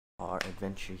our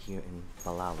adventure here in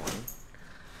Palawan.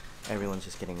 Everyone's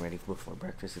just getting ready before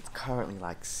breakfast. It's currently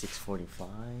like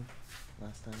 6:45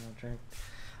 last time I checked.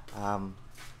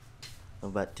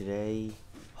 But today,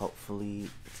 hopefully,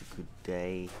 it's a good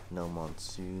day. No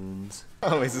monsoons.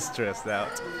 Always stressed out.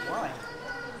 Why?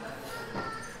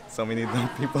 So many dumb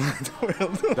people in the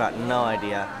world. Got no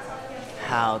idea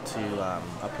how to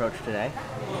approach today.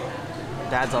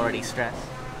 Dad's already stressed,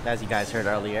 as you guys heard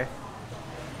earlier.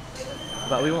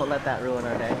 But we won't let that ruin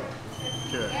our day.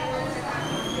 Sure.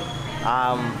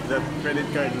 The credit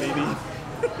card lady.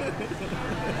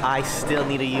 I still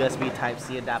need a USB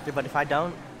Type-C adapter, but if I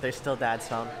don't, there's still Dad's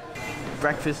phone.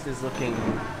 Breakfast is looking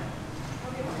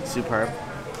superb.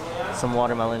 Some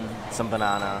watermelon, some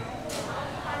banana.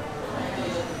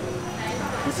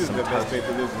 This is the best way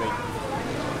to lose weight.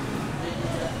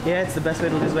 Yeah, it's the best way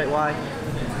to lose weight. Why?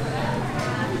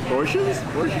 Portions?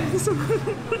 Portions?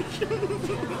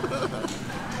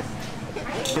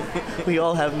 We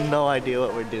all have no idea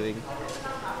what we're doing.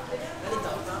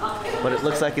 But it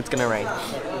looks like it's gonna rain.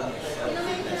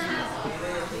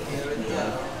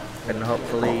 And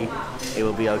hopefully it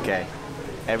will be okay.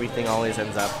 Everything always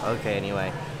ends up okay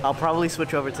anyway. I'll probably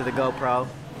switch over to the GoPro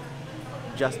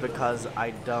just because I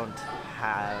don't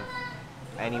have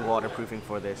any waterproofing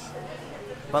for this.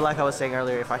 But like I was saying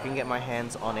earlier, if I can get my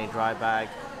hands on a dry bag,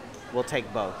 we'll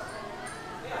take both.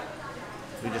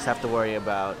 We just have to worry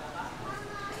about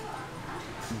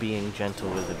being gentle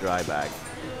with the dry bag.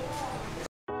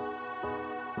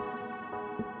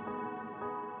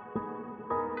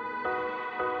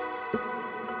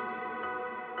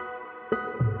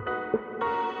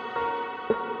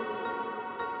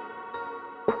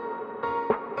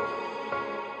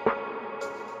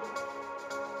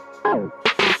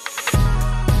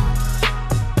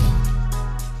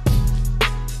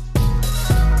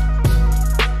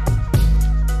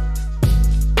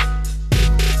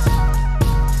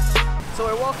 So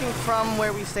we're walking from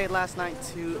where we stayed last night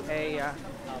to the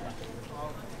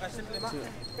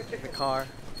car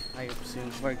I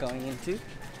assume we're going into.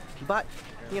 But,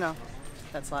 you know,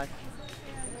 that's life.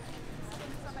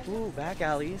 Ooh, back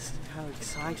alleys. How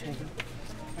exciting.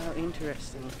 How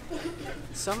interesting.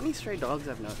 So many stray dogs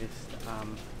I've noticed,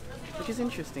 which is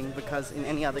interesting because in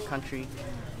any other country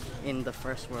in the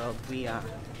first world, we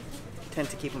tend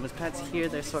to keep them as pets. Here,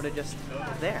 they're sort of just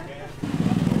there.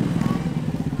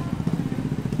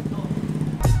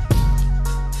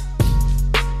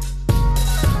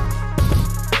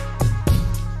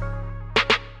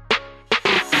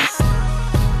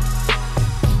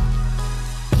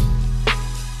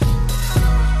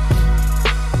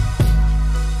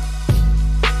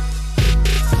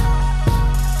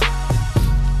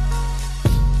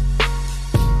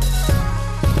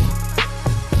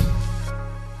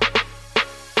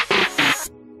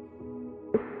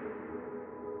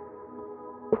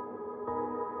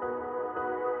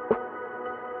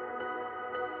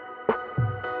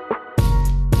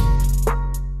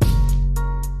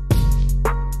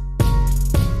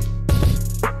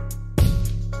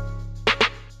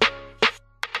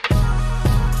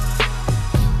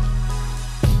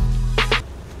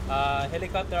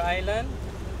 Helicopter Island,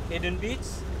 Hidden Beach,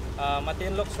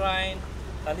 Matinloc Shrine,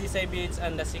 Talisay Beach,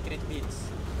 and the Secret Beach.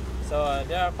 So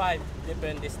there are 5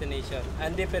 different destinations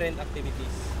and different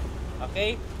activities.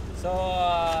 Okay, so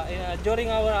during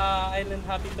our island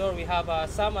hoppy tour, we have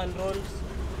some rules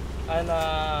and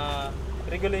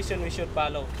regulation we should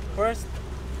follow. First,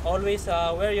 always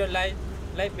wear your life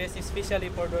vest, especially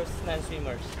for those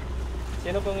non-swimmers.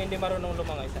 Sino pong hindi marunong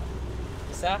lumangoy?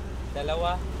 Isa,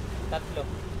 dalawa, tatlo.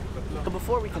 So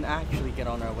before we can actually get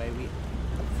on our way, we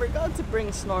forgot to bring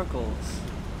snorkels.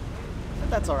 But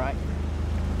that's alright.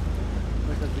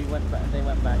 Because they went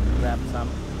back to grab some.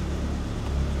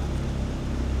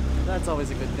 That's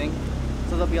always a good thing.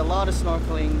 So there'll be a lot of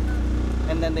snorkeling,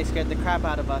 and then they scared the crap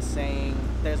out of us saying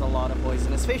there's a lot of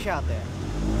poisonous fish out there.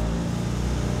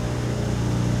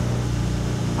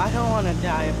 I don't want to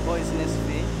die of poisonous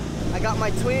fish. I got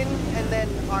my twin and then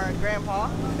our grandpa.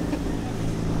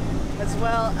 As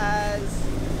well as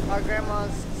our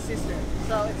grandma's sister.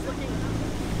 So it's looking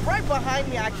right behind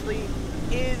me actually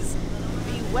is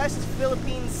the West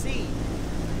Philippine Sea.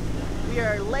 We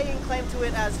are laying claim to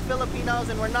it as Filipinos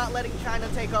and we're not letting China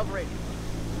take over it.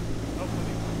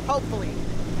 Hopefully.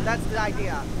 That's the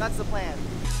idea. That's the plan.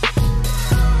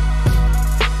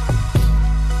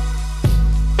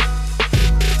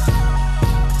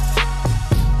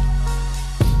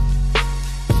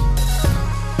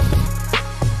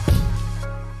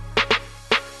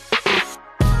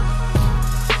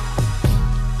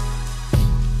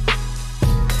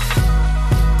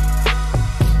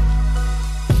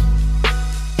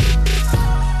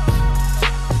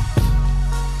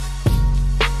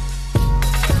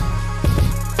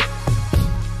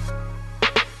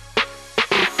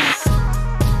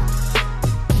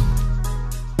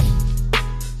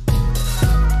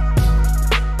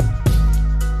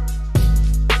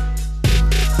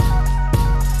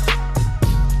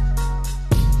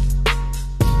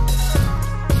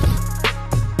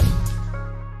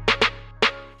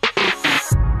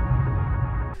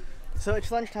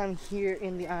 finished lunchtime here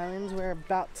in the islands. We're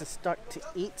about to start to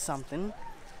eat something.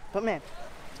 But man,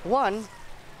 one,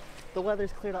 the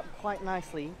weather's cleared up quite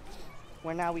nicely,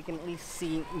 where now we can at least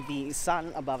see the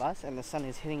sun above us, and the sun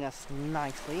is hitting us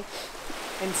nicely.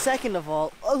 And second of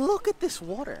all, oh, look at this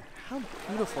water. How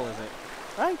beautiful is it,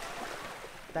 right?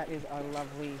 That is our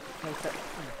lovely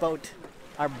boat,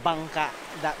 our bangka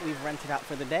that we've rented out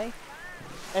for the day.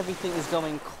 Everything is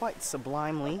going quite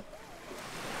sublimely.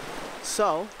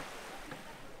 So,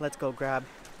 let's go grab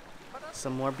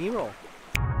some more B-roll.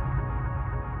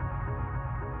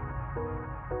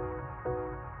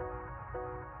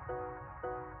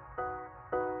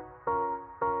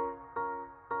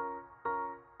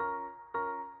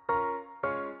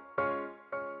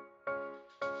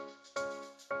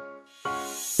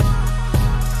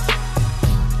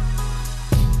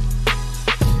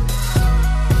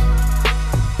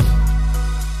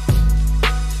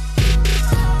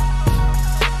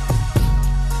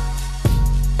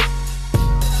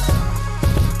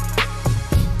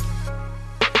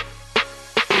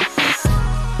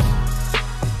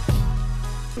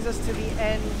 Us to the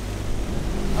end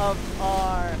of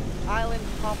our island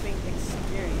hopping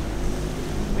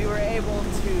experience. We were able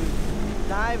to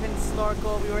dive and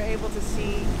snorkel. We were able to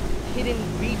see hidden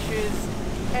beaches.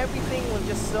 Everything was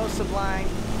just so sublime.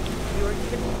 We were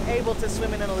even able to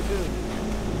swim in a lagoon.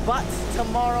 But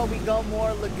tomorrow we go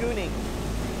more lagooning.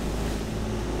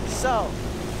 So,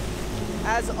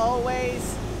 as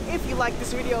always, if you like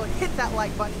this video, hit that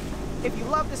like button. If you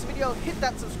love this video, hit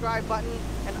that subscribe button,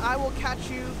 and I will catch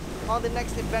you on the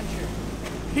next adventure.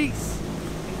 Peace.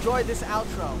 Enjoy this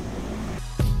outro.